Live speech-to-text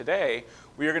Today,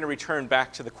 we are going to return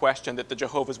back to the question that the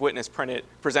Jehovah's Witness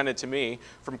presented to me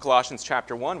from Colossians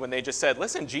chapter 1 when they just said,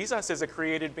 listen, Jesus is a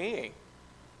created being.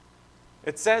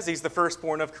 It says he's the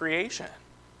firstborn of creation.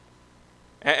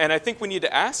 And I think we need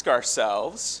to ask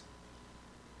ourselves,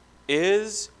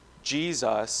 is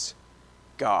Jesus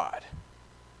God?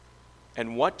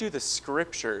 And what do the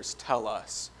scriptures tell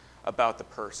us about the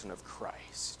person of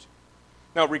Christ?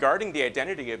 Now, regarding the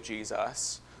identity of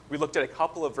Jesus, we looked at a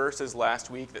couple of verses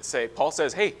last week that say, Paul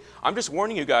says, hey, I'm just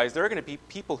warning you guys, there are going to be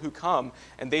people who come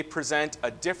and they present a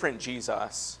different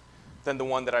Jesus than the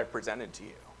one that I presented to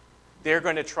you. They're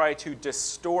going to try to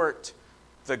distort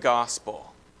the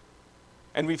gospel.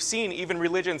 And we've seen even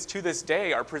religions to this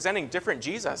day are presenting different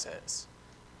Jesuses.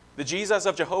 The Jesus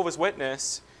of Jehovah's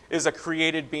Witness is a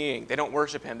created being. They don't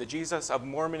worship him. The Jesus of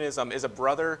Mormonism is a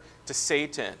brother to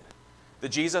Satan. The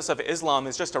Jesus of Islam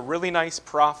is just a really nice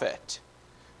prophet.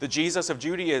 The Jesus of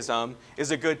Judaism is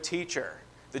a good teacher.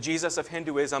 The Jesus of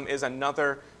Hinduism is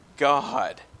another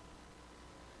God.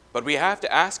 But we have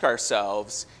to ask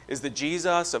ourselves, is the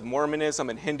Jesus of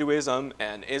Mormonism and Hinduism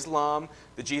and Islam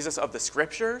the Jesus of the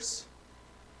scriptures?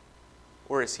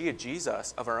 Or is he a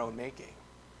Jesus of our own making?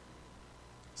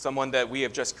 Someone that we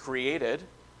have just created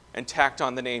and tacked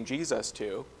on the name Jesus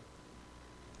to?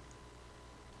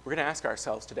 We're going to ask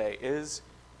ourselves today, is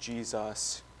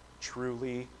Jesus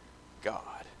truly God?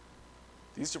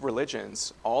 These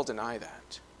religions all deny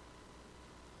that.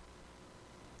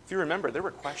 If you remember, there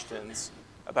were questions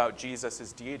about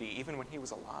Jesus' deity even when he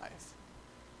was alive.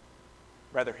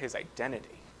 Rather, his identity.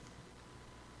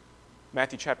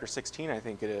 Matthew chapter 16, I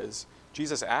think it is,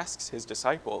 Jesus asks his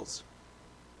disciples,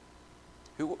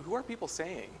 who are people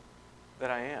saying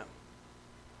that I am?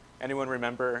 Anyone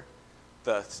remember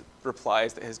the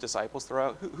replies that his disciples throw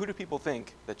out? Who do people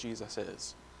think that Jesus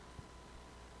is?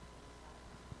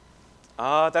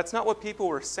 That's not what people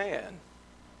were saying.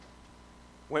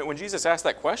 When Jesus asked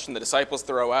that question, the disciples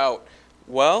throw out,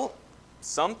 well,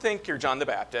 some think you're John the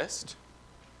Baptist.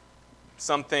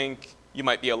 Some think you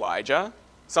might be Elijah.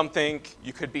 Some think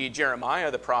you could be Jeremiah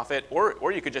the prophet,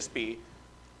 or you could just be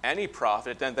any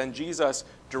prophet. And then Jesus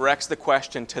directs the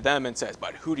question to them and says,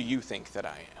 but who do you think that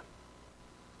I am?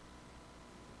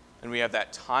 And we have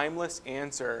that timeless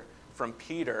answer from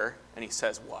Peter, and he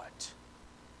says what?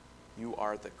 You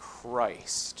are the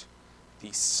Christ,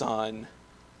 the Son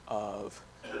of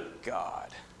God.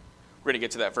 We're going to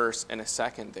get to that verse in a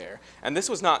second there. And this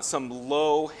was not some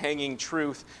low-hanging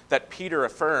truth that Peter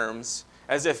affirms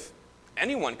as if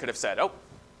anyone could have said, oh,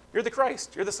 you're the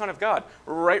Christ, you're the Son of God.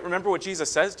 Right? Remember what Jesus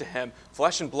says to him,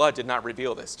 flesh and blood did not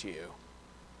reveal this to you.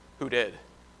 Who did?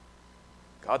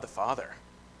 God the Father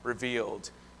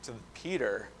revealed to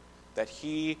Peter that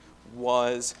he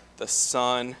was the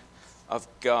Son of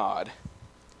God.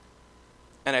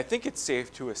 And I think it's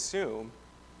safe to assume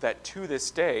that to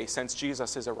this day, since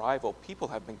Jesus' arrival, people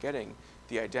have been getting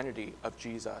the identity of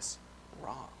Jesus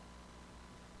wrong.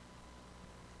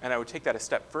 And I would take that a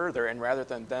step further, and rather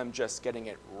than them just getting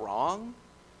it wrong,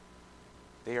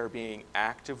 they are being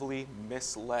actively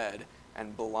misled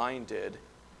and blinded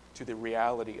to the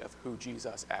reality of who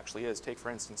Jesus actually is. Take, for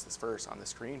instance, this verse on the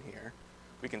screen here.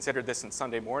 We considered this in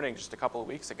Sunday morning just a couple of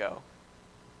weeks ago,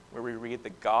 where we read, the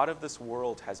God of this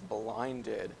world has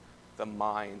blinded the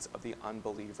minds of the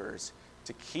unbelievers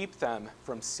to keep them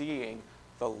from seeing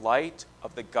the light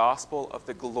of the gospel of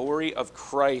the glory of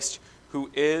Christ,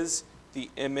 who is the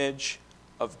image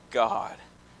of God.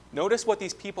 Notice what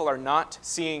these people are not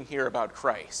seeing here about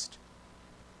Christ.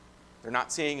 They're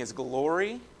not seeing his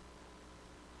glory.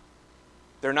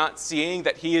 They're not seeing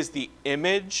that he is the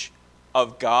image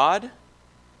of God.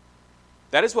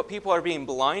 That is what people are being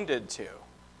blinded to.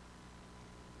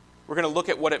 We're going to look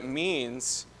at what it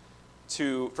means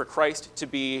for Christ to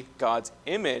be God's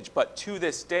image, but to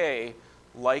this day,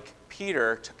 like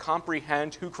Peter, to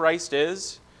comprehend who Christ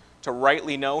is, to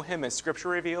rightly know him as Scripture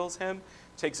reveals him,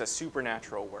 takes a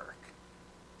supernatural work.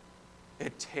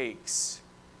 It takes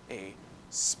a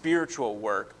spiritual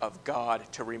work of God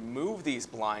to remove these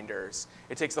blinders.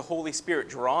 It takes the Holy Spirit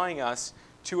drawing us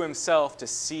to himself to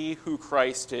see who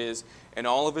Christ is in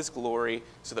all of his glory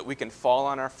so that we can fall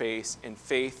on our face in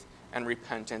faith and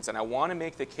repentance. And I want to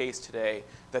make the case today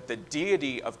that the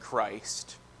deity of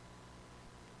Christ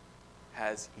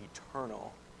has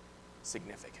eternal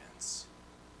significance.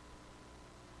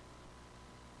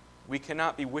 We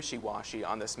cannot be wishy-washy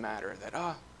on this matter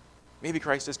that, maybe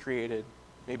Christ is created,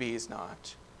 maybe he's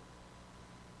not.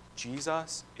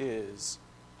 Jesus is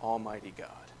Almighty God.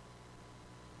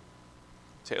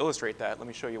 To illustrate that, let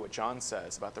me show you what John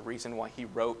says about the reason why he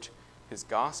wrote his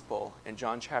gospel. In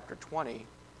John chapter 20,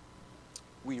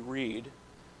 we read,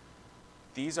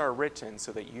 These are written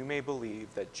so that you may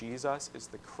believe that Jesus is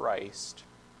the Christ,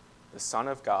 the Son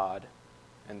of God,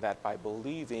 and that by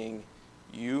believing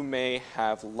you may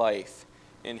have life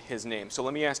in his name. So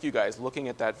let me ask you guys, looking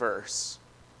at that verse,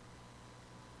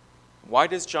 why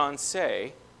does John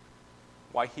say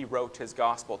why he wrote his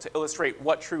gospel? To illustrate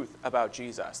what truth about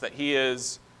Jesus? That he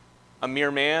is a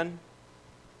mere man?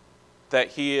 That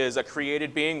he is a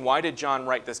created being? Why did John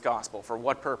write this gospel? For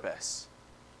what purpose?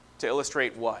 To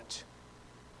illustrate what?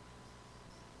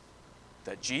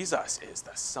 That Jesus is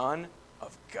the Son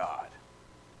of God.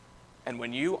 And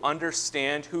when you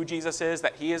understand who Jesus is,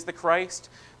 that he is the Christ,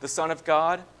 the Son of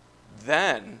God,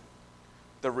 then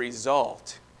the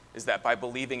result is that by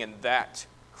believing in that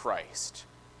Christ,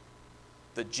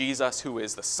 the Jesus who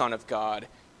is the Son of God,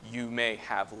 you may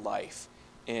have life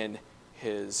in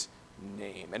his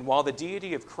name. And while the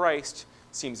deity of Christ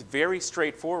seems very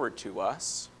straightforward to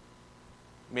us,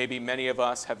 maybe many of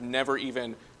us have never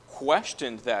even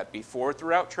questioned that before.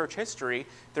 Throughout church history,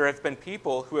 there have been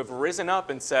people who have risen up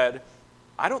and said,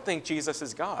 I don't think Jesus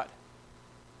is God.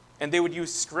 And they would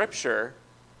use Scripture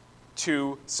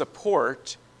to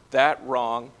support that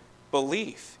wrong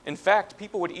belief. In fact,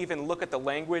 people would even look at the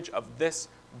language of this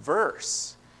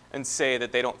verse and say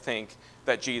that they don't think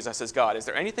that Jesus is God. Is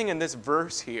there anything in this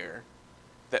verse here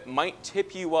that might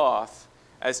tip you off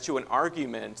as to an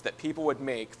argument that people would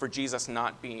make for Jesus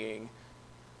not being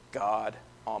God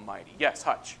Almighty? Yes,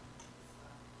 Hutch.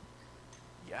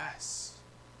 Yes.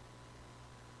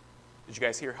 Did you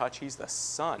guys hear Hutch? He's the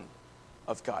Son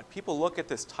of God. People look at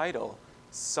this title,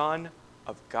 Son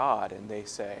of God, and they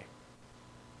say,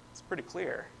 it's pretty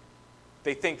clear.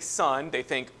 They think son, they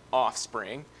think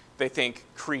offspring, they think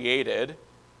created.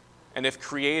 And if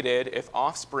created, if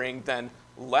offspring, then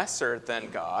lesser than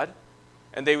God.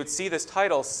 And they would see this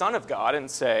title, Son of God, and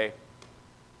say,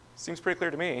 seems pretty clear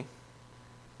to me.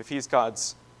 If he's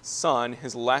God's son,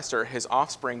 his lesser, his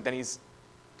offspring, then he's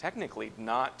technically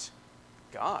not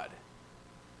God.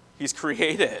 He's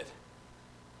created.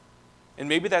 And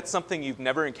maybe that's something you've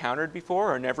never encountered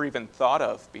before or never even thought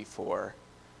of before.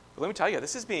 But let me tell you,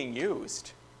 this is being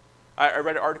used. I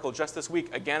read an article just this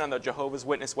week, again on the Jehovah's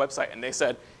Witness website, and they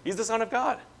said, he's the Son of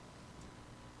God.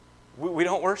 We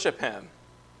don't worship him.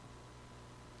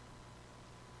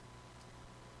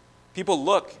 People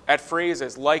look at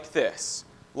phrases like this,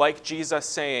 like Jesus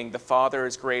saying, the Father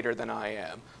is greater than I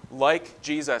am, like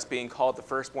Jesus being called the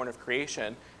firstborn of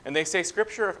creation, and they say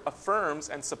Scripture affirms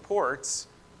and supports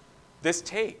this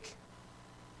take.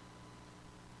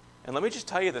 And let me just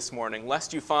tell you this morning,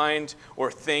 lest you find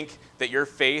or think that your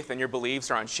faith and your beliefs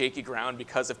are on shaky ground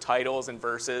because of titles and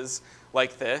verses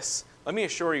like this, let me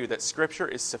assure you that Scripture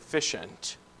is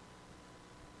sufficient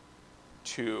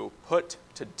to put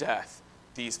to death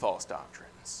these false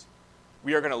doctrines.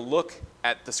 We are going to look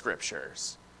at the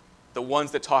Scriptures, the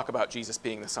ones that talk about Jesus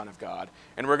being the Son of God,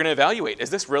 and we're going to evaluate, is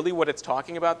this really what it's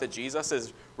talking about, that Jesus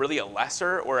is really a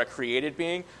lesser or a created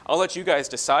being? I'll let you guys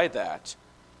decide that.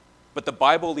 But the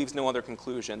Bible leaves no other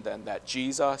conclusion than that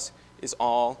Jesus is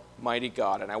Almighty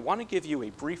God. And I want to give you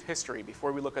a brief history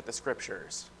before we look at the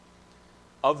Scriptures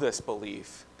of this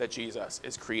belief that Jesus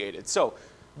is created. So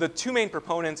the two main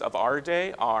proponents of our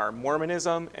day are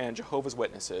Mormonism and Jehovah's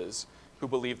Witnesses, who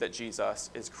believe that Jesus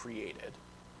is created.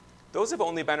 Those have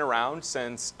only been around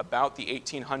since about the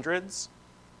 1800s,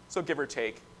 so give or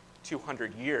take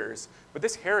 200 years. But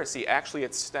this heresy actually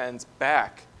extends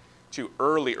back to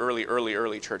early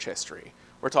church history.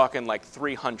 We're talking like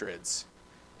 300s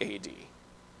AD,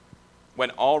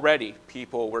 when already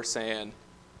people were saying,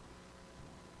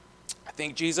 I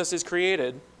think Jesus is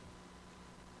created.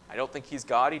 I don't think he's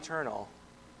God eternal.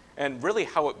 And really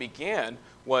how it began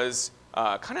was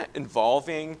kind of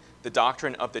involving the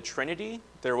doctrine of the Trinity.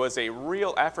 There was a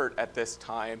real effort at this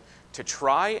time to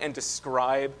try and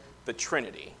describe the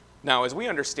Trinity. Now, as we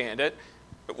understand it,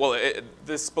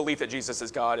 this belief that Jesus is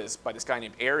God is by this guy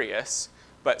named Arius,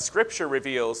 but Scripture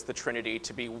reveals the Trinity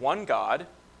to be one God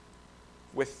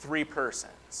with three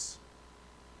persons.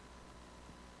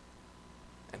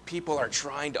 And people are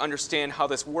trying to understand how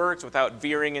this works without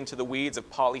veering into the weeds of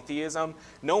polytheism.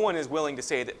 No one is willing to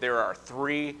say that there are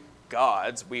three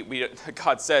gods.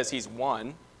 God says he's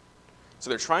one. So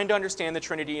they're trying to understand the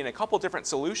Trinity, and a couple different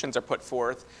solutions are put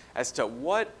forth as to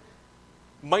what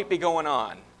might be going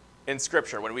on in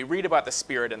Scripture when we read about the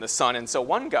Spirit and the Son. And so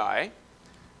one guy,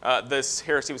 this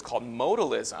heresy was called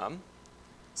modalism,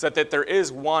 said that there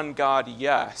is one God,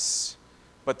 yes,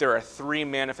 but there are three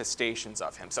manifestations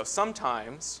of him. So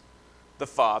sometimes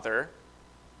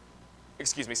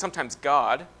sometimes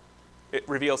God, it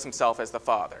reveals himself as the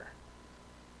Father.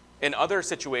 In other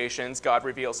situations, God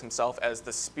reveals himself as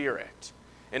the Spirit.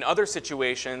 In other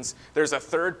situations, there's a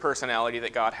third personality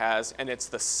that God has, and it's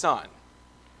the Son.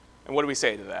 And what do we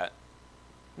say to that?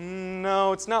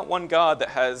 No, it's not one God that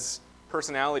has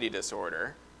personality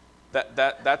disorder.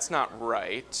 That's not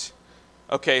right.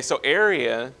 Okay, so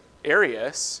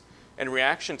Arius, in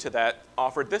reaction to that,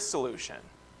 offered this solution.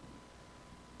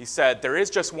 He said, there is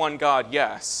just one God,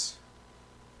 yes,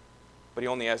 but he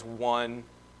only has one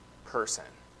person.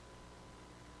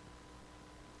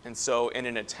 And so in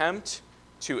an attempt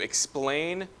to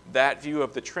explain that view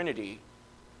of the Trinity,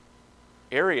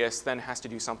 Arius then has to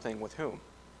do something with whom?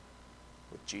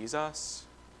 With Jesus,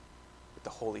 with the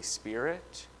Holy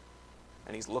Spirit.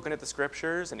 And he's looking at the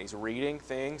scriptures and he's reading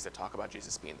things that talk about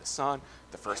Jesus being the Son,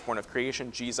 the firstborn of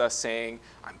creation, Jesus saying,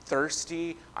 I'm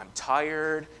thirsty, I'm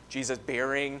tired, Jesus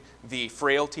bearing the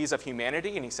frailties of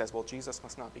humanity. And he says, well, Jesus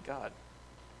must not be God.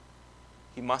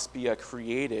 He must be a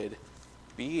created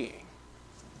being.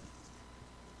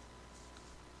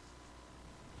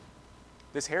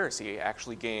 This heresy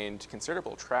actually gained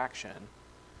considerable traction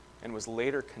and was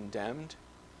later condemned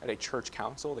at a church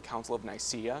council, the Council of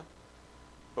Nicaea.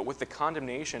 But with the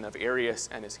condemnation of Arius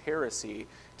and his heresy,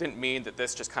 didn't mean that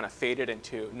this just kind of faded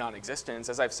into non-existence.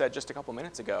 As I've said just a couple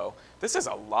minutes ago, this is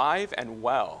alive and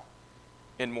well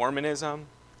in Mormonism,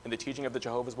 in the teaching of the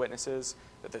Jehovah's Witnesses,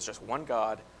 that there's just one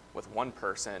God with one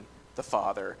person, the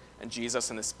Father, and Jesus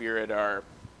and the Spirit are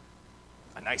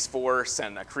a nice force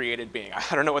and a created being. I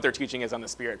don't know what their teaching is on the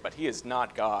Spirit, but he is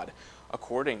not God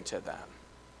according to them.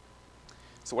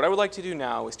 So what I would like to do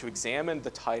now is to examine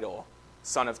the title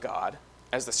Son of God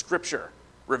as the Scripture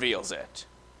reveals it,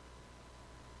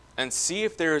 and see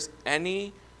if there's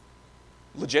any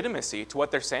legitimacy to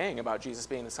what they're saying about Jesus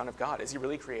being the Son of God. Is he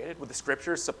really created? Would the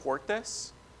Scriptures support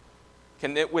this?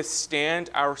 Can it withstand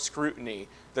our scrutiny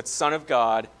that Son of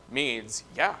God means,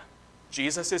 yeah,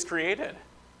 Jesus is created.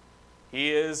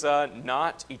 He is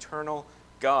not eternal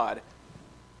God.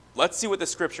 Let's see what the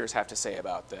Scriptures have to say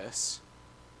about this.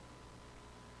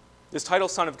 This title,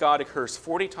 Son of God, occurs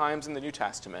 40 times in the New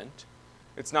Testament.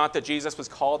 It's not that Jesus was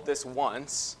called this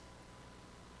once,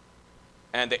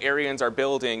 and the Arians are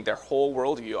building their whole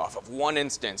worldview off of one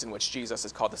instance in which Jesus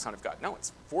is called the Son of God. No,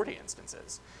 it's 40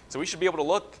 instances. So we should be able to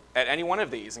look at any one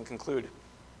of these and conclude,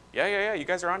 yeah, you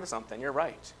guys are onto something. You're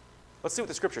right. Let's see what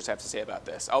the Scriptures have to say about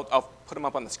this. I'll put them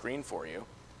up on the screen for you.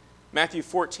 Matthew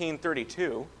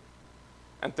 14:32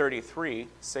 and 33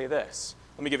 say this.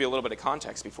 Let me give you a little bit of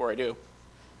context before I do.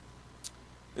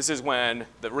 This is when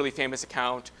the really famous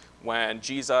account when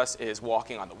Jesus is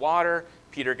walking on the water.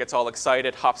 Peter gets all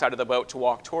excited, hops out of the boat to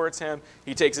walk towards him.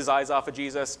 He takes his eyes off of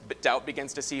Jesus, but doubt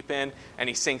begins to seep in, and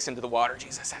he sinks into the water.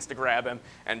 Jesus has to grab him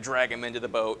and drag him into the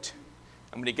boat.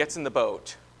 And when he gets in the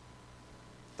boat,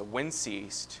 the wind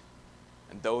ceased,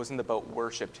 and those in the boat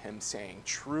worshipped him, saying,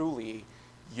 truly,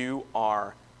 you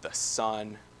are the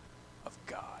Son of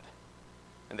God.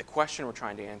 And the question we're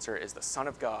trying to answer is the Son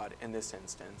of God, in this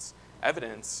instance,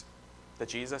 evidence that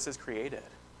Jesus is created?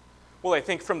 Well, I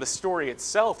think from the story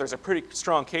itself, there's a pretty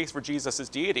strong case for Jesus'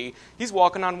 deity. He's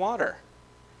walking on water.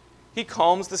 He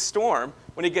calms the storm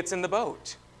when he gets in the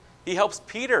boat. He helps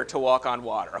Peter to walk on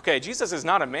water. Okay, Jesus is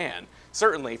not a man.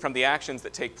 Certainly, from the actions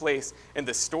that take place in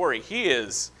this story, he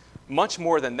is much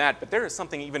more than that. But there is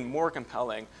something even more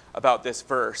compelling about this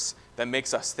verse that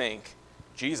makes us think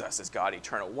Jesus is God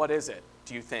eternal. What is it,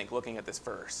 do you think, looking at this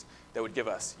verse, that would give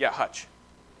us, Hutch,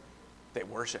 they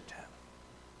worshipped him?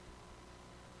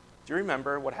 Do you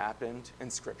remember what happened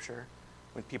in Scripture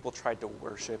when people tried to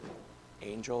worship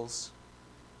angels?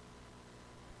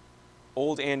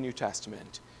 Old and New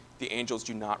Testament, the angels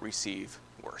do not receive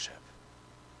worship.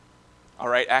 All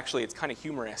right, actually, it's kind of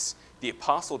humorous. The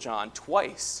Apostle John,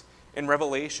 twice in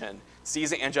Revelation,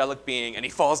 sees an angelic being, and he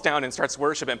falls down and starts to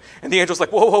worship him. And the angel's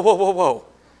like, whoa,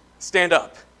 stand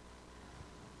up.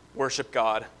 Worship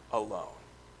God alone.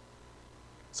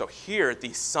 So here,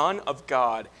 the Son of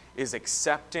God is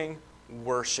accepting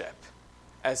worship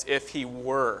as if he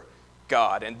were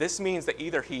God. And this means that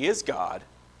either he is God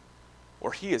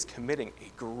or he is committing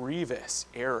a grievous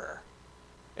error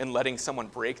in letting someone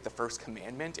break the first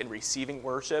commandment in receiving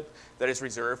worship that is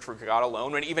reserved for God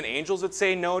alone. When even angels would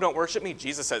say, no, don't worship me,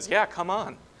 Jesus says, yeah, come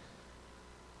on.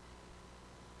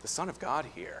 The Son of God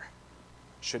here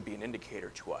should be an indicator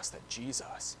to us that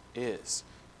Jesus is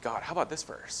God. How about this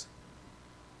verse?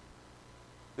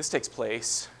 This takes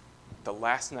place the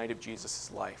last night of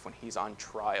Jesus' life when he's on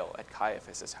trial at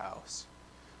Caiaphas' house.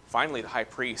 Finally, the high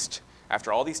priest,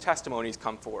 after all these testimonies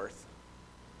come forth,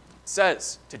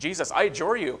 says to Jesus, I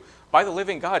adjure you, by the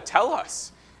living God, tell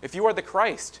us if you are the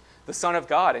Christ, the Son of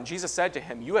God. And Jesus said to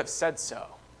him, you have said so.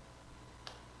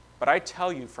 But I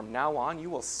tell you, from now on,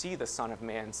 you will see the Son of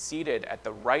Man seated at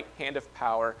the right hand of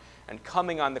power and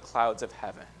coming on the clouds of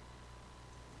heaven."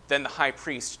 Then the high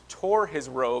priest tore his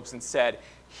robes and said,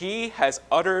 "He has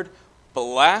uttered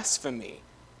blasphemy.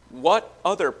 What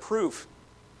other proof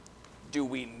do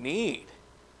we need?"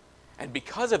 And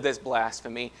because of this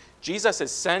blasphemy, Jesus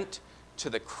is sent to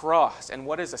the cross. And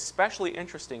what is especially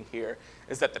interesting here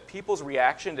is that the people's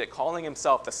reaction to calling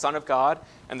himself the Son of God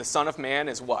and the Son of Man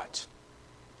is what?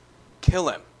 Kill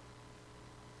him.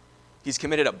 He's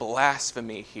committed a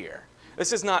blasphemy here.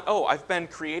 This is not, "Oh, I've been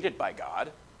created by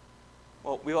God."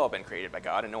 Well, we've all been created by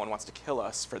God, and no one wants to kill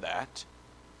us for that.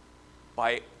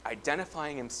 By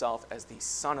identifying himself as the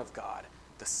Son of God,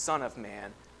 the Son of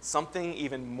Man, something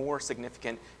even more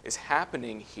significant is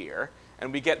happening here.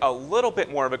 And we get a little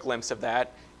bit more of a glimpse of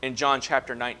that in John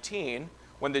chapter 19,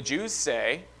 when the Jews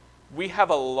say, "We have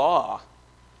a law,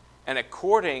 and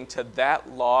according to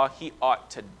that law, he ought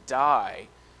to die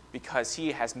because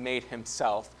he has made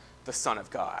himself the Son of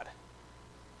God."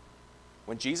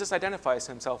 When Jesus identifies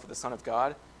himself as the Son of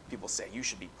God, people say, "You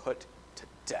should be put to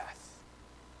death."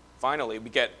 Finally, we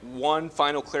get one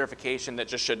final clarification that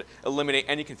just should eliminate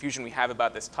any confusion we have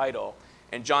about this title.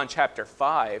 In John chapter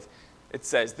 5, it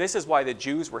says, "This is why the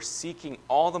Jews were seeking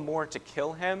all the more to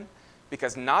kill him,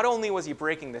 because not only was he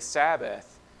breaking the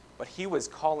Sabbath, but he was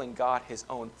calling God his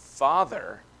own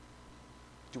Father,"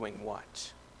 doing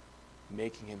what?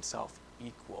 Making himself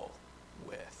equal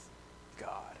with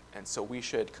God. And so we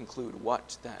should conclude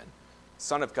what then?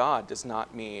 Son of God does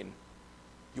not mean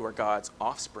you are God's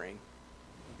offspring.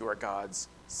 You are God's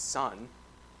son.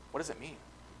 What does it mean?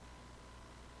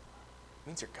 It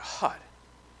means you're God.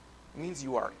 It means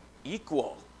you are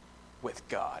equal with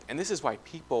God. And this is why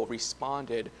people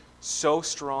responded so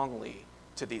strongly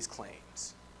to these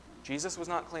claims. Jesus was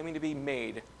not claiming to be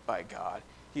made by God.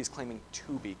 He is claiming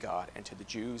to be God. And to the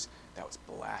Jews, that was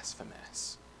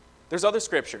blasphemous. There's other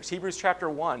scriptures. Hebrews chapter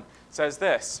 1 says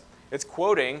this. It's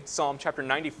quoting Psalm chapter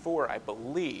 94, I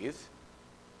believe,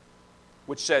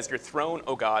 which says, "Your throne,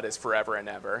 O God, is forever and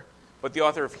ever." But the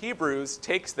author of Hebrews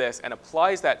takes this and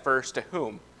applies that verse to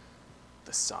whom?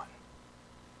 The Son.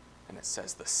 And it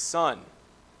says the Son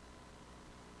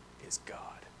is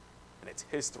God. And it's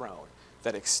his throne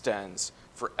that extends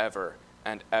forever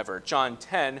and ever. John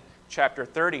 10, chapter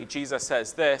 30, Jesus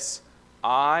says this,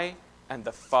 "I and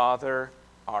the Father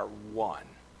are one."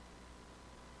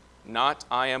 Not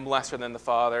I am lesser than the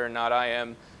Father, not I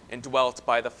am indwelt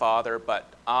by the Father,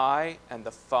 but I and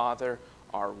the Father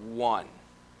are one.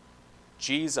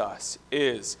 Jesus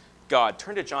is God.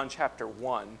 Turn to John chapter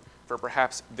 1 for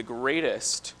perhaps the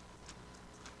greatest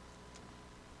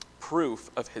proof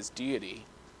of his deity.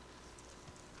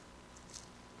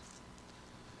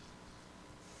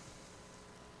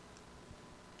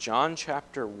 John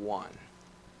chapter 1,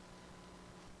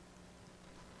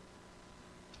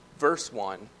 verse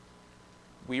 1,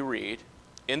 we read,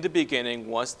 "In the beginning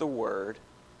was the Word,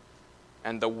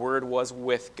 and the Word was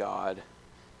with God,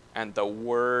 and the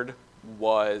Word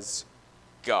was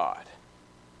God."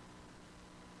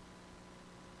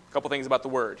 A couple things about the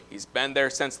Word. He's been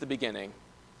there since the beginning.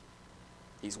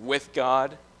 He's with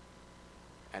God.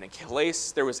 And in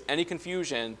case there was any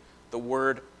confusion, the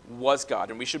Word was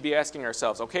God. And we should be asking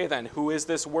ourselves, okay then, who is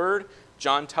this Word?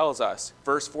 John tells us,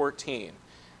 verse 14,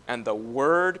 "And the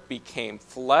Word became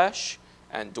flesh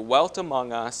and dwelt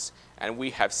among us, and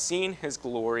we have seen his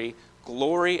glory,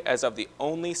 glory as of the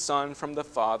only Son from the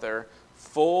Father,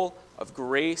 full of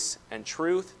grace and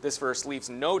truth." This verse leaves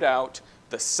no doubt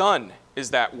the Son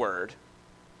is that Word,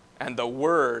 and the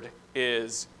Word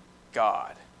is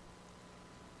God.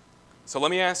 So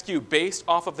let me ask you, based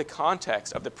off of the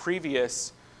context of the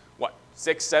previous,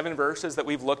 6, 7 verses that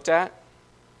we've looked at,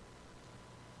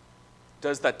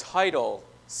 does the title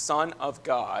Son of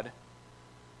God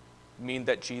mean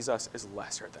that Jesus is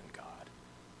lesser than God,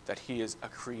 that he is a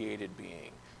created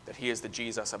being, that he is the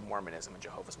Jesus of Mormonism and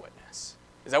Jehovah's Witness?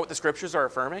 Is that what the scriptures are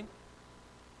affirming?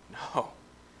 No.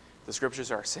 The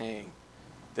scriptures are saying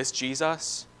this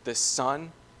Jesus, this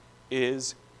Son,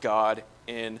 is God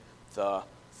in the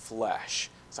flesh.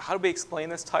 So how do we explain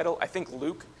this title? I think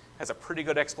Luke has a pretty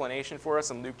good explanation for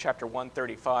us in Luke chapter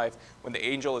 135. When the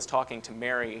angel is talking to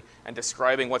Mary and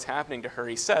describing what's happening to her,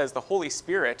 he says, "The Holy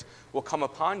Spirit will come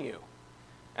upon you,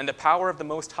 and the power of the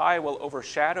Most High will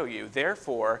overshadow you.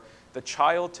 Therefore, the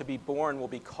child to be born will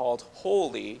be called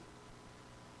Holy,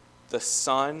 the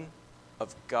Son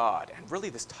of God." And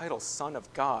really this title, Son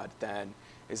of God, then,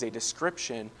 is a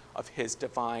description of his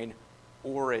divine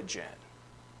origin.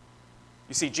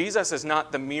 You see, Jesus is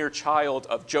not the mere child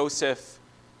of Joseph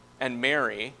and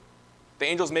Mary. The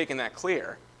angel's making that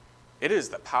clear. It is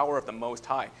the power of the Most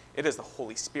High. It is the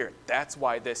Holy Spirit. That's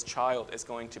why this child is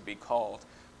going to be called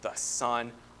the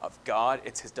Son of God.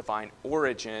 It's his divine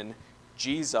origin.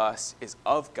 Jesus is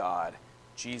of God.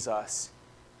 Jesus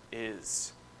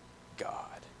is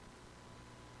God.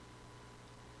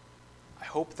 I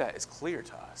hope that is clear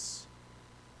to us.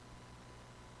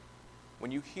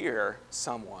 When you hear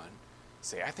someone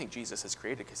say, I think Jesus is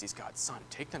created because he's God's son,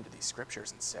 take them to these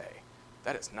scriptures and say,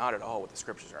 that is not at all what the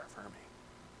scriptures are affirming.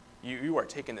 You are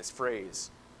taking this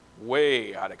phrase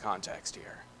way out of context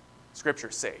here.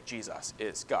 Scriptures say Jesus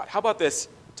is God. How about this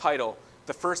title,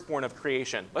 the firstborn of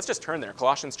creation? Let's just turn there,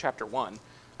 Colossians chapter 1.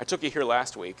 I took you here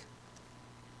last week.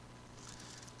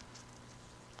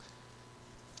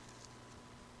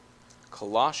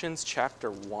 Colossians chapter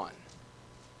 1.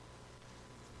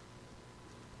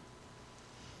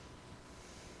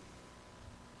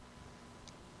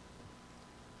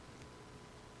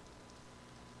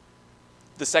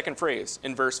 The second phrase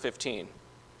in verse 15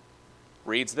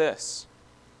 reads this,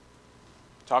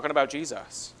 talking about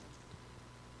Jesus.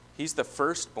 He's the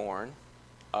firstborn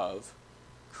of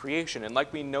creation. And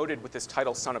like we noted with this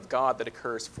title, Son of God, that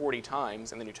occurs 40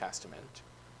 times in the New Testament,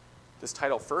 this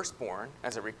title, firstborn,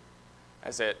 as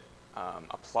it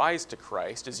applies to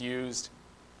Christ, is used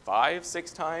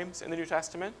 5-6 times in the New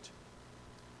Testament.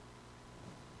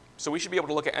 So we should be able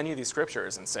to look at any of these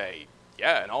scriptures and say,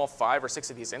 yeah, in all 5 or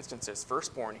 6 of these instances,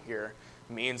 firstborn here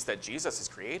means that Jesus is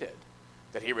created,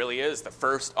 that he really is the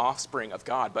first offspring of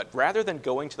God. But rather than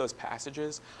going to those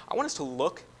passages, I want us to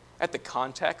look at the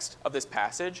context of this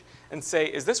passage and say,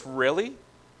 is this really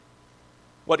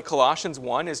what Colossians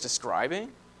 1 is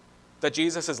describing? That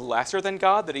Jesus is lesser than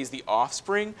God, that he's the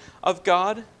offspring of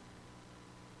God?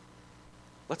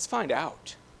 Let's find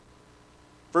out.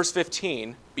 Verse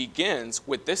 15 begins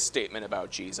with this statement about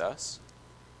Jesus.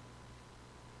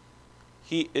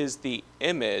 He is the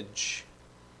image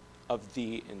of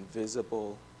the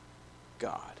invisible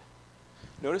God.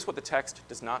 Notice what the text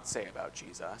does not say about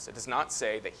Jesus. It does not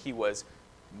say that he was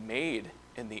made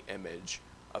in the image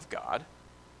of God.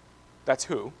 That's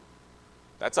who?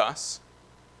 That's us.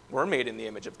 We're made in the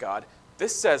image of God.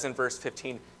 This says in verse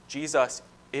 15, Jesus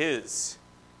is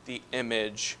the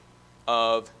image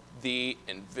of the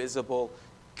invisible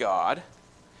God.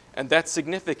 And that's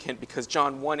significant because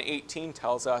John 1:18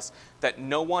 tells us that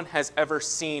no one has ever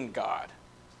seen God.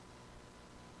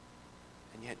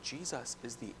 And yet Jesus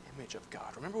is the image of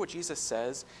God. Remember what Jesus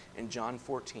says in John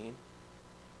 14?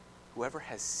 Whoever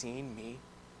has seen me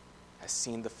has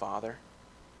seen the Father.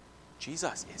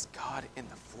 Jesus is God in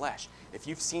the flesh. If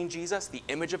you've seen Jesus, the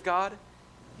image of God,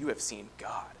 you have seen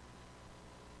God.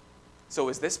 So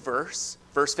is this verse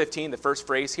 15, the first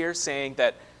phrase here, saying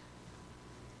that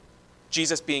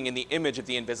Jesus being in the image of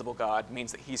the invisible God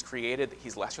means that he's created, that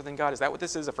he's lesser than God? Is that what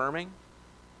this is affirming?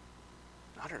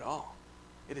 Not at all.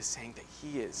 It is saying that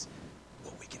he is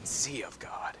what we can see of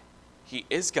God. He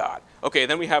is God. Okay,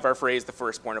 then we have our phrase, the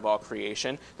firstborn of all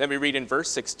creation. Then we read in verse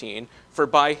 16, for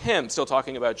by him, still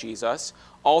talking about Jesus,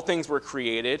 all things were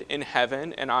created in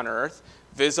heaven and on earth,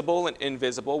 visible and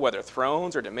invisible, whether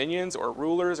thrones or dominions or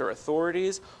rulers or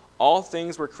authorities. All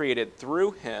things were created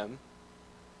through him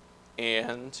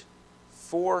and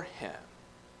for him.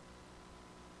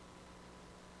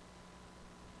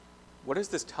 What is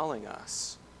this telling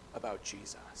us about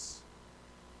Jesus?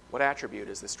 What attribute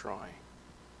is this drawing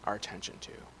our attention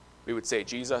to? We would say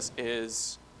Jesus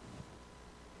is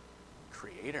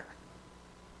creator.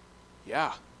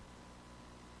 Yeah.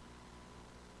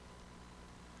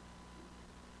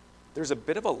 There's a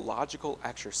bit of a logical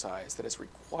exercise that is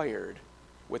required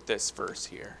with this verse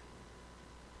here.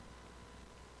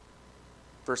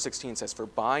 Verse 16 says, for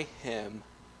by him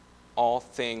all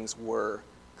things were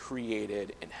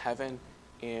created in heaven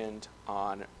and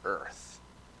on earth.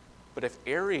 But if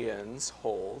Arians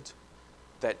hold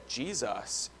that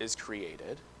Jesus is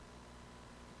created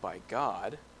by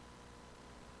God,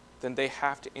 then they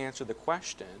have to answer the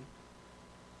question,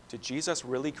 did Jesus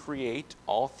really create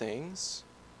all things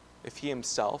if he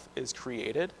himself is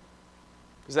created?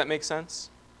 Does that make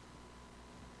sense?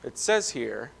 It says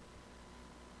here,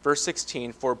 verse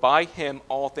 16, for by him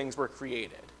all things were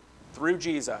created. Through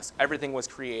Jesus, everything was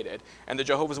created. And the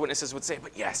Jehovah's Witnesses would say,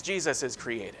 but yes, Jesus is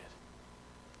created.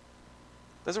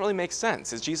 Doesn't really make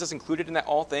sense. Is Jesus included in that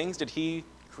all things? Did he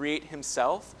create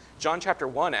himself? John chapter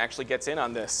 1 actually gets in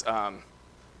on this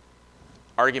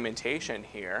argumentation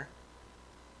here.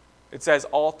 It says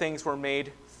all things were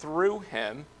made through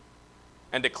him.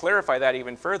 And to clarify that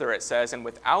even further, it says, and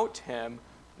without him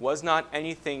was not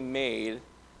anything made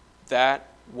that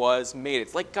was made.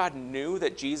 It's like God knew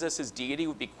that Jesus' deity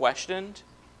would be questioned.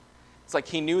 It's like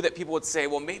he knew that people would say,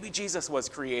 well, maybe Jesus was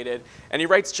created. And he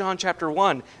writes John chapter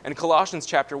 1 and Colossians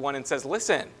chapter 1 and says,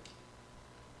 listen,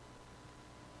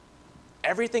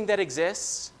 everything that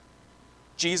exists,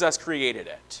 Jesus created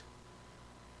it.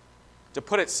 To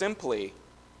put it simply,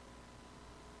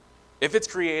 if it's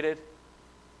created,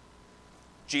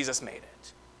 Jesus made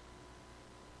it.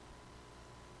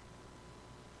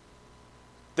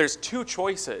 There's two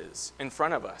choices in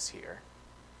front of us here.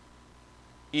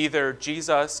 Either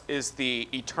Jesus is the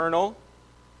eternal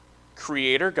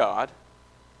creator God,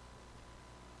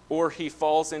 or he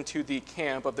falls into the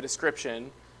camp of the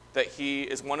description that he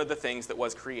is one of the things that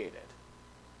was created.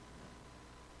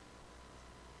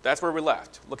 That's where we're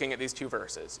left, looking at these two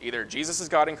verses. Either Jesus is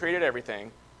God and created everything,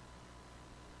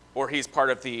 or he's part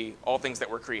of the all things that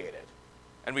were created.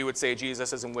 And we would say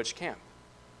Jesus is in which camp?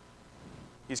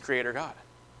 He's creator God.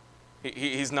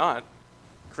 He's not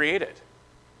created.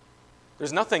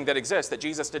 There's nothing that exists that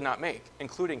Jesus did not make,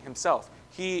 including himself.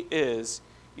 He is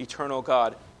eternal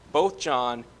God. Both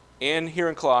John and here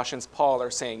in Colossians, Paul are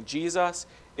saying Jesus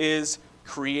is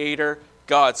creator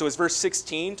God. So is verse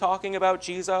 16 talking about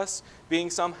Jesus being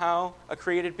somehow a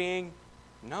created being?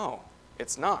 No,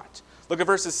 it's not. Look at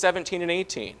verses 17 and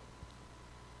 18.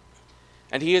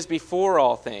 And he is before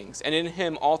all things, and in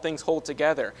him all things hold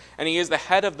together. And he is the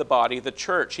head of the body, the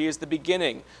church. He is the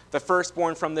beginning, the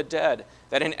firstborn from the dead,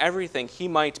 that in everything he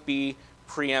might be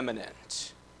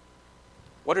preeminent.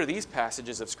 What are these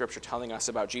passages of Scripture telling us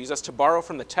about Jesus? To borrow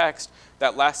from the text,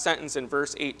 that last sentence in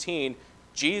verse 18,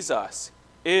 Jesus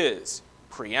is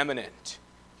preeminent.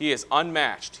 He is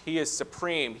unmatched. He is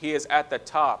supreme. He is at the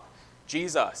top.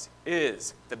 Jesus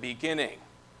is the beginning.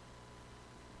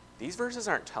 These verses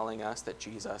aren't telling us that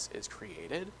Jesus is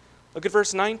created. Look at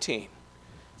verse 19.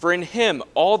 For in him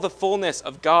all the fullness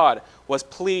of God was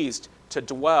pleased to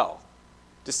dwell.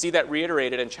 To see that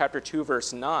reiterated in chapter 2,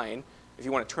 verse 9, if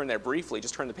you want to turn there briefly,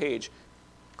 just turn the page.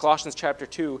 Colossians chapter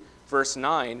 2, verse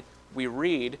 9, we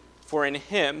read, for in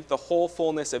him the whole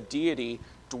fullness of deity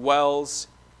dwells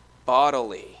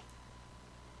bodily.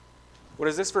 What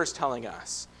is this verse telling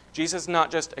us? Jesus is not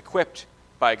just equipped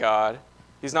by God.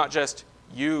 He's not just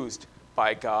used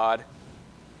by God.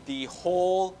 The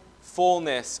whole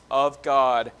fullness of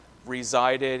God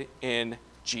resided in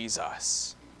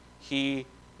Jesus. He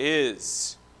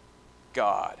is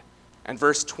God. And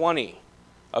verse 20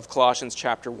 of Colossians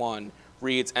chapter 1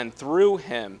 reads, and through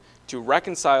him to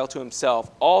reconcile to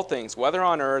himself all things, whether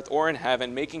on earth or in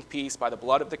heaven, making peace by the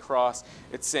blood of the cross.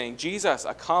 It's saying Jesus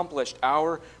accomplished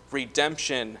our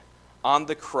redemption on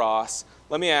the cross.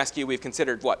 Let me ask you, we've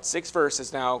considered, 6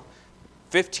 verses now,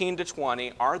 15 to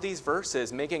 20. Are these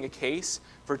verses making a case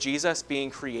for Jesus being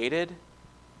created?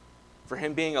 For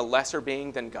him being a lesser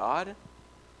being than God?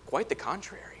 Quite the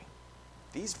contrary.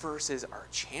 These verses are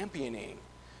championing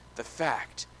the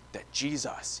fact that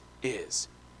Jesus is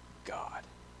God.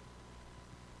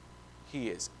 He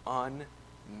is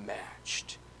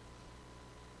unmatched.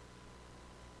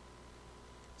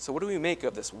 So what do we make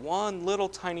of this one little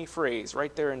tiny phrase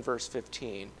right there in verse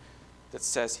 15 that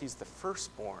says he's the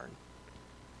firstborn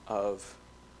of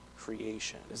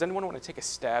creation? Does anyone want to take a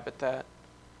stab at that?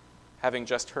 Having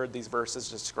just heard these verses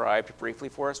described briefly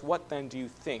for us, what then do you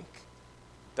think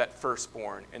that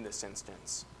firstborn in this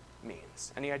instance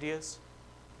means? Any ideas?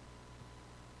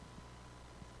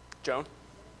 Joan?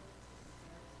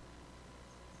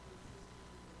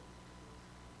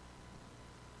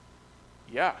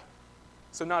 Yeah.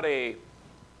 So not a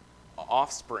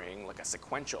offspring, like a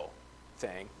sequential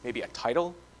thing. Maybe a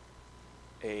title?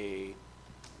 A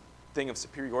thing of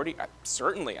superiority?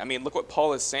 Certainly. I mean, look what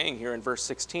Paul is saying here in verse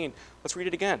 16. Let's read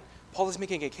it again. Paul is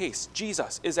making a case.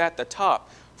 Jesus is at the top,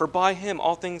 for by him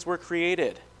all things were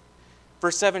created.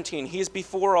 Verse 17, he is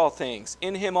before all things.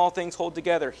 In him all things hold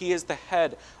together. He is the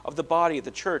head of the body,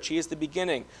 the church. He is the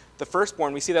beginning, the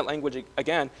firstborn. We see that language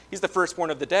again. He's the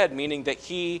firstborn of the dead, meaning that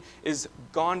he is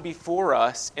gone before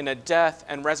us in a death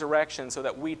and resurrection so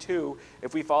that we too,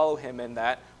 if we follow him in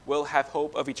that, will have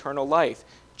hope of eternal life.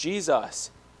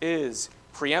 Jesus is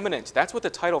preeminent. That's what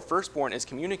the title firstborn is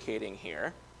communicating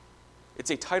here. It's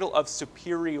a title of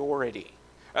superiority.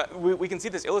 We can see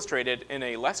this illustrated in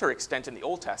a lesser extent in the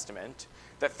Old Testament,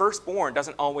 that firstborn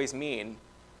doesn't always mean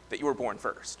that you were born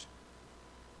first.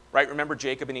 Right? Remember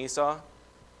Jacob and Esau?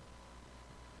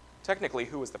 Technically,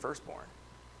 who was the firstborn?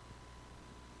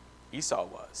 Esau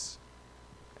was.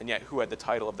 And yet, who had the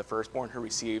title of the firstborn, who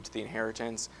received the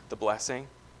inheritance, the blessing?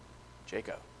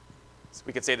 Jacob. So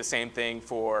we could say the same thing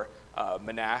for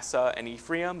Manasseh and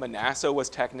Ephraim. Manasseh was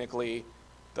technically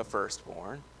the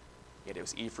firstborn. Yet it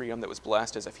was Ephraim that was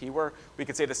blessed as if he were. We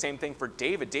could say the same thing for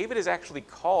David. David is actually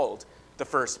called the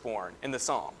firstborn in the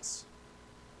Psalms.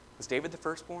 Was David the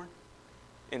firstborn?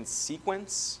 In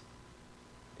sequence?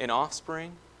 In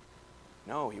offspring?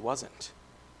 No, he wasn't.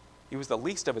 He was the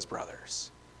least of his brothers.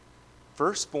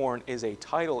 Firstborn is a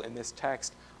title in this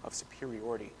text of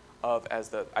superiority,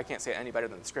 I can't say it any better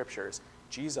than the scriptures,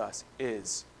 Jesus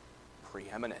is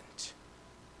preeminent.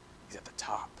 He's at the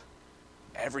top.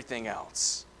 Everything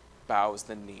else bows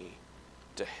the knee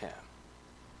to him.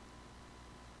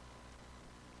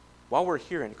 While we're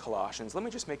here in Colossians, let me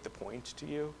just make the point to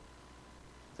you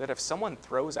that if someone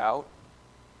throws out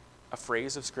a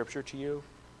phrase of scripture to you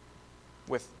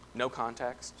with no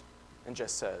context and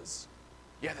just says,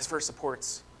 yeah, this verse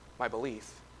supports my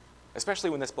belief, especially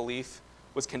when this belief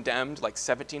was condemned like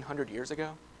 1,700 years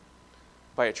ago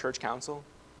by a church council,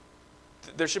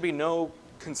 there should be no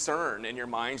concern in your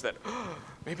minds that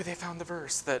maybe they found the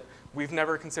verse that we've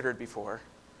never considered before.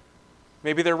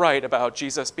 Maybe they're right about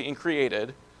Jesus being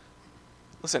created.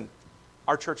 Listen,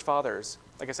 our church fathers,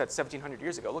 like I said, 1,700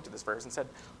 years ago, looked at this verse and said,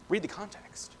 read the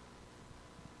context.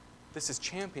 This is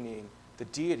championing the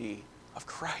deity of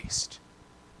Christ.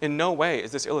 In no way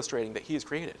is this illustrating that he is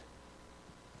created.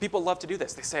 People love to do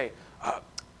this. They say,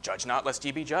 judge not lest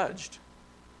ye be judged.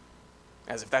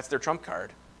 As if that's their trump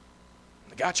card.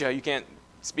 Gotcha, you can't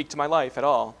speak to my life at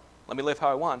all. Let me live how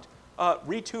I want.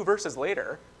 Read 2 verses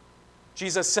later.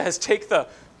 Jesus says, take the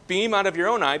beam out of your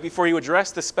own eye before you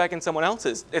address the speck in someone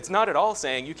else's. It's not at all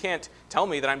saying, you can't tell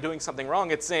me that I'm doing something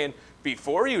wrong. It's saying,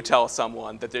 before you tell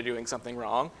someone that they're doing something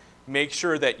wrong, make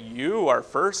sure that you are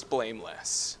first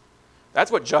blameless.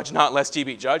 That's what judge not lest ye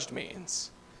be judged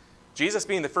means. Jesus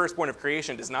being the firstborn of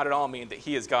creation does not at all mean that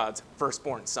he is God's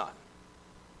firstborn son.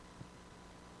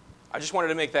 I just wanted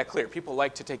to make that clear. People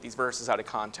like to take these verses out of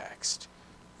context.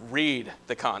 Read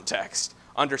the context.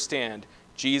 Understand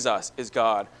Jesus is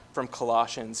God from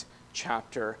Colossians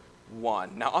chapter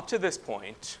 1. Now, up to this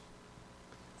point,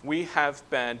 we have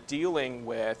been dealing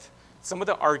with some of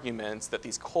the arguments that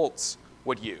these cults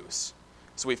would use.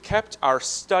 So we've kept our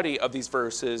study of these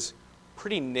verses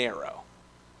pretty narrow.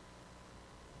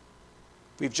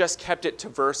 We've just kept it to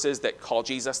verses that call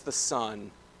Jesus the Son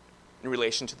in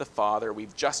relation to the Father.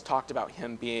 We've just talked about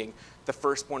him being the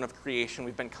firstborn of creation.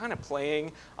 We've been kind of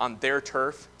playing on their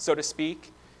turf, so to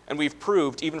speak, and we've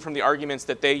proved, even from the arguments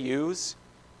that they use,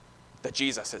 that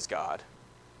Jesus is God.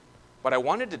 But I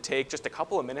wanted to take just a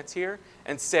couple of minutes here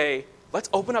and say, let's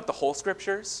open up the whole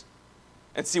scriptures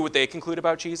and see what they conclude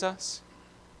about Jesus.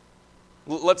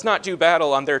 Let's not do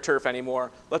battle on their turf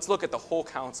anymore. Let's look at the whole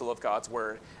counsel of God's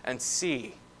word and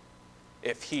see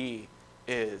if he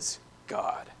is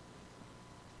God.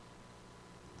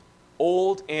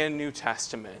 Old and New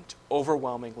Testament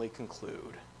overwhelmingly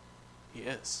conclude he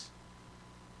is.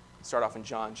 Start off in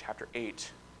John chapter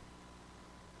 8.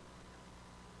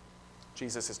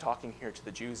 Jesus is talking here to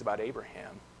the Jews about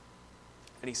Abraham.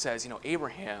 And he says,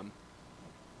 Abraham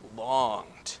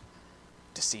longed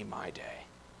to see my day.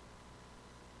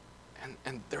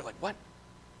 And they're like, what?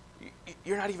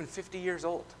 You're not even 50 years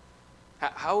old.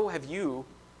 How have you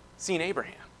seen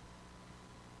Abraham?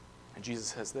 And Jesus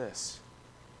says this,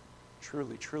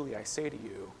 truly, truly, I say to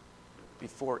you,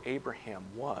 before Abraham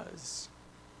was,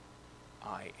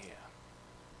 I am.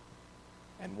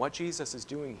 And what Jesus is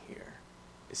doing here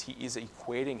is he is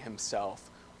equating himself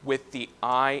with the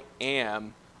I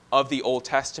am of the Old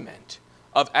Testament,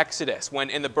 of Exodus,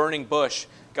 when in the burning bush,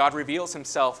 God reveals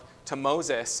himself to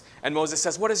Moses, and Moses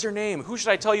says, what is your name? Who should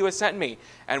I tell you has sent me?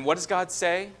 And what does God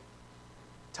say?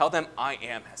 Tell them, I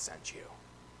am has sent you.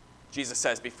 Jesus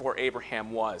says, before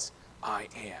Abraham was, I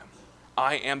am.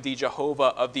 I am the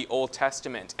Jehovah of the Old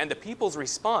Testament. And the people's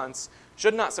response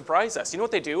should not surprise us. You know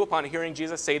what they do upon hearing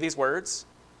Jesus say these words?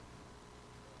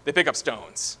 They pick up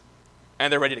stones,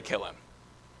 and they're ready to kill him.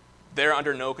 They're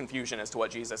under no confusion as to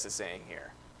what Jesus is saying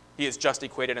here. He has just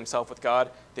equated himself with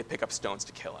God. They pick up stones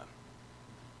to kill him.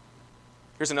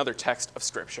 Here's another text of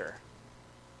Scripture.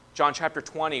 John chapter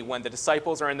 20, when the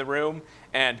disciples are in the room,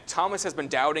 and Thomas has been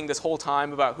doubting this whole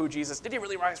time about who Jesus, did he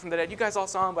really rise from the dead? You guys all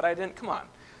saw him, but I didn't. Come on.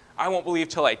 I won't believe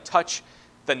till I touch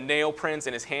the nail prints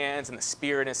in his hands and the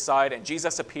spear in his side. And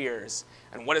Jesus appears.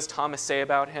 And what does Thomas say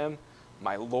about him?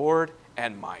 My Lord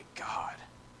and my God.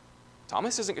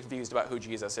 Thomas isn't confused about who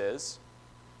Jesus is.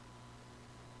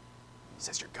 He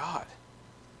says, you're God.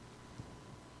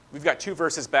 We've got 2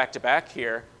 verses back to back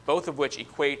here, both of which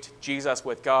equate Jesus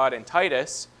with God. In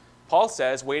Titus, Paul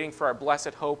says, waiting for our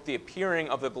blessed hope, the appearing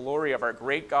of the glory of our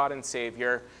great God and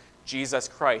Savior, Jesus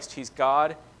Christ. He's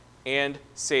God and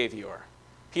Savior.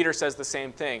 Peter says the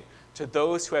same thing. To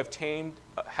those who have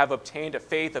obtained a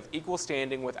faith of equal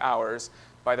standing with ours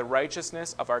by the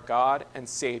righteousness of our God and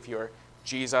Savior,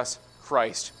 Jesus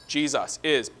Christ. Jesus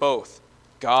is both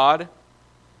God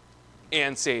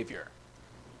and Savior.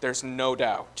 There's no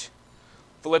doubt.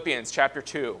 Philippians chapter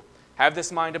 2. Have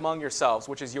this mind among yourselves,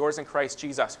 which is yours in Christ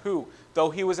Jesus, who, though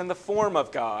he was in the form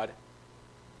of God,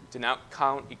 did not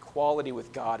count equality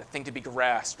with God a thing to be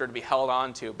grasped or to be held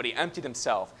on to, but he emptied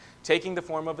himself, taking the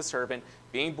form of a servant,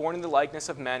 being born in the likeness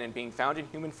of men, and being found in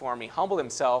human form, he humbled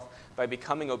himself by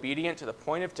becoming obedient to the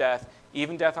point of death,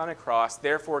 even death on a cross.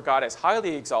 Therefore God has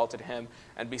highly exalted him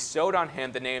and bestowed on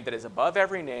him the name that is above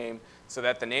every name, so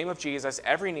that the name of Jesus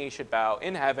every knee should bow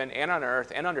in heaven and on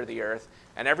earth and under the earth,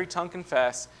 and every tongue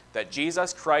confess that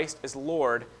Jesus Christ is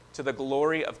Lord, to the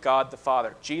glory of God the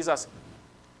Father. Jesus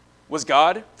was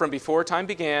God from before time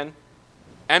began,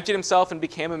 emptied himself and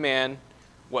became a man,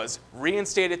 was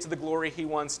reinstated to the glory he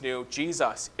once knew.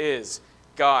 Jesus is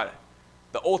God.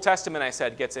 The Old Testament, I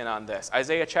said, gets in on this.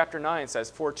 Isaiah chapter 9 says,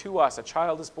 For to us a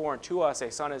child is born, to us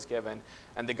a son is given,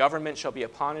 and the government shall be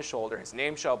upon his shoulder. His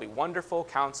name shall be Wonderful,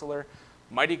 Counselor,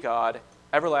 Mighty God,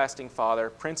 Everlasting Father,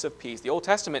 Prince of Peace. The Old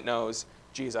Testament knows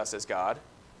Jesus is God.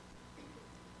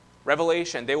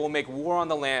 Revelation, they will make war on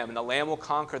the Lamb, and the Lamb will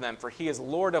conquer them, for he is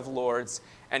Lord of lords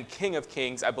and King of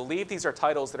kings. I believe these are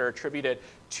titles that are attributed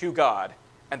to God,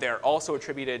 and they are also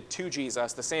attributed to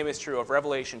Jesus. The same is true of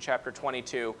Revelation chapter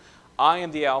 22. I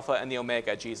am the Alpha and the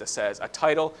Omega, Jesus says, a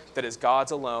title that is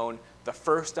God's alone, the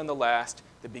first and the last,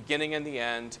 the beginning and the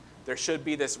end. There should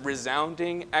be this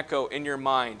resounding echo in your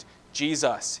mind.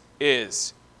 Jesus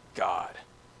is God.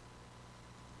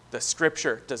 The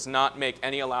Scripture does not make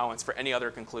any allowance for any other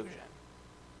conclusion.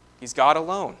 He's God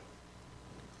alone.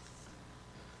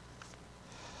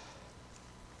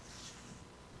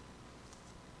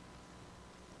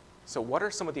 So what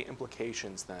are some of the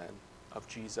implications then of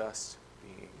Jesus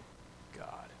being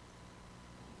God?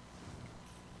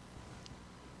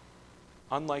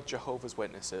 Unlike Jehovah's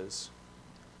Witnesses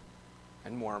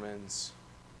and Mormons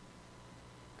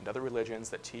and other religions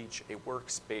that teach a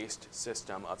works-based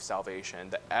system of salvation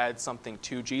that adds something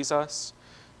to Jesus,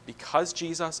 because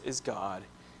Jesus is God,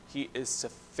 he is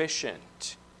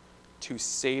sufficient to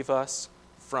save us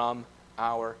from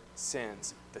our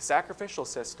sins. The sacrificial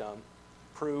system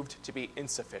proved to be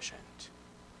insufficient.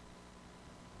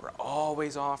 We're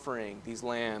always offering these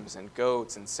lambs and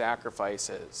goats and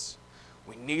sacrifices.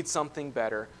 We need something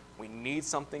better. We need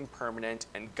something permanent,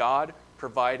 and God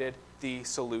provided the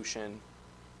solution.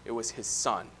 It was his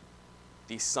Son,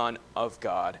 the Son of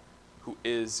God, who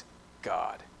is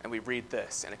God. And we read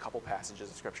this in a couple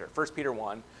passages of Scripture. 1 Peter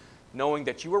 1, knowing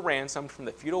that you were ransomed from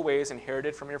the futile ways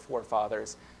inherited from your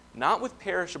forefathers, not with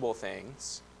perishable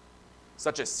things,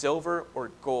 such as silver or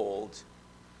gold,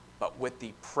 but with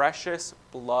the precious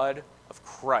blood of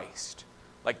Christ,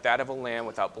 like that of a lamb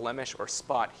without blemish or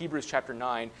spot. Hebrews chapter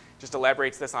 9 just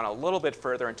elaborates this on a little bit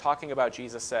further, and talking about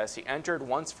Jesus says, he entered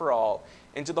once for all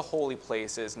into the holy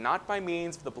places, not by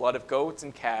means of the blood of goats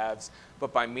and calves,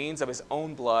 but by means of his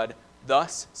own blood,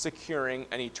 thus securing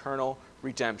an eternal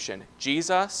redemption.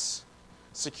 Jesus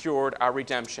secured our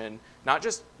redemption, not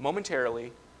just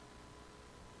momentarily,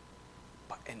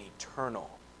 but an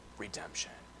eternal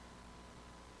redemption.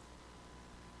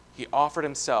 He offered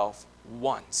himself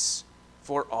once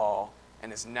for all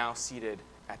and is now seated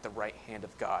at the right hand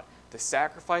of God. The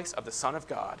sacrifice of the Son of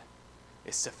God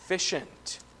is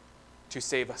sufficient to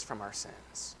save us from our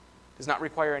sins. It does not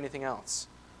require anything else.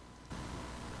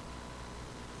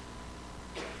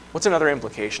 What's another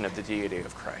implication of the deity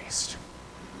of Christ?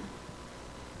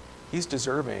 He's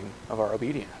deserving of our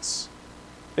obedience.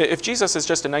 If Jesus is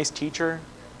just a nice teacher,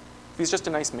 if he's just a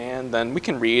nice man, then we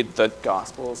can read the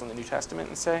Gospels and the New Testament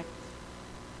and say,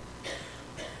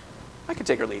 I could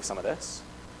take or leave some of this.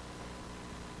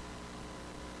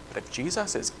 But if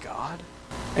Jesus is God,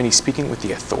 and he's speaking with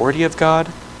the authority of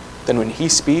God, then when he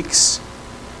speaks,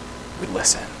 we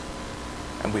listen,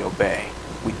 and we obey.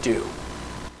 We do.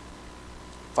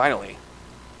 Finally,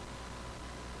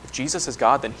 if Jesus is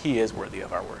God, then he is worthy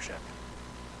of our worship.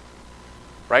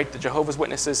 Right? The Jehovah's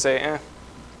Witnesses say,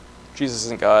 Jesus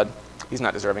isn't God. He's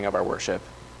not deserving of our worship.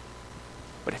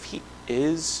 But if he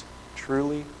is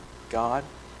truly God,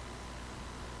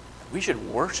 we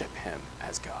should worship him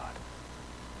as God.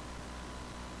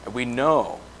 And we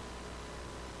know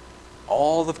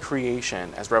all of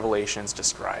creation, as Revelations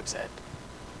describes it,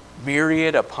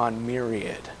 myriad upon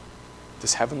myriad,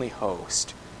 this heavenly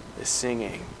host is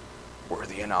singing,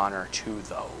 worthy and honor to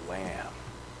the Lamb.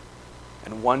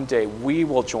 And one day we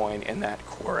will join in that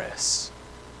chorus.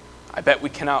 I bet we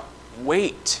cannot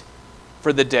wait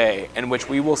for the day in which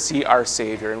we will see our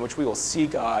Savior, in which we will see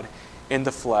God in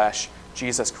the flesh,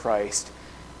 Jesus Christ,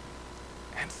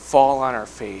 and fall on our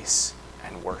face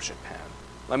and worship him.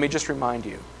 Let me just remind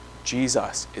you,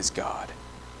 Jesus is God.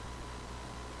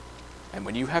 And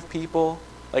when you have people,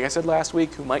 like I said last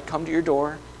week, who might come to your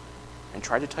door and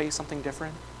try to tell you something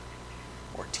different,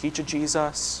 or teach a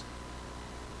Jesus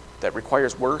that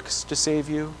requires works to save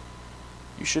you,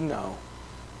 you should know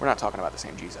we're not talking about the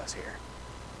same Jesus here.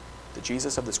 The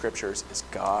Jesus of the Scriptures is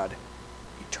God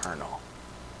eternal,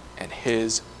 and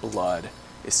his blood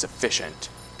is sufficient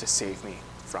to save me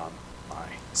from my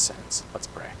sins. Let's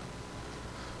pray.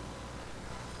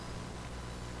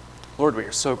 Lord, we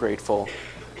are so grateful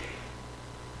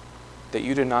that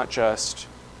you did not just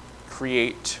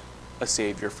create a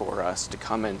Savior for us to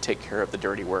come and take care of the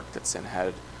dirty work that sin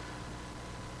had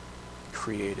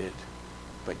created,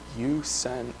 but you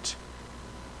sent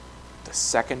the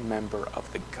second member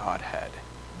of the Godhead,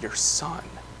 your Son,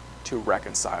 to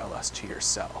reconcile us to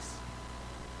yourself.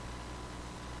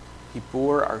 He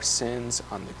bore our sins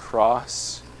on the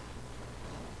cross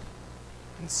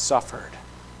and suffered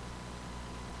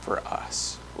for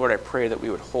us. Lord, I pray that we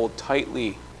would hold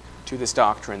tightly to this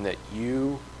doctrine that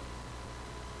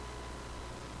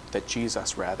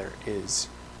Jesus is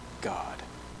God,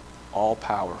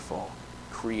 all-powerful,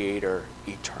 creator,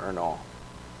 eternal.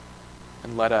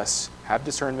 And let us have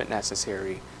discernment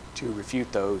necessary to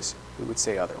refute those who would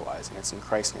say otherwise. And it's in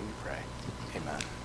Christ's name we pray. Amen.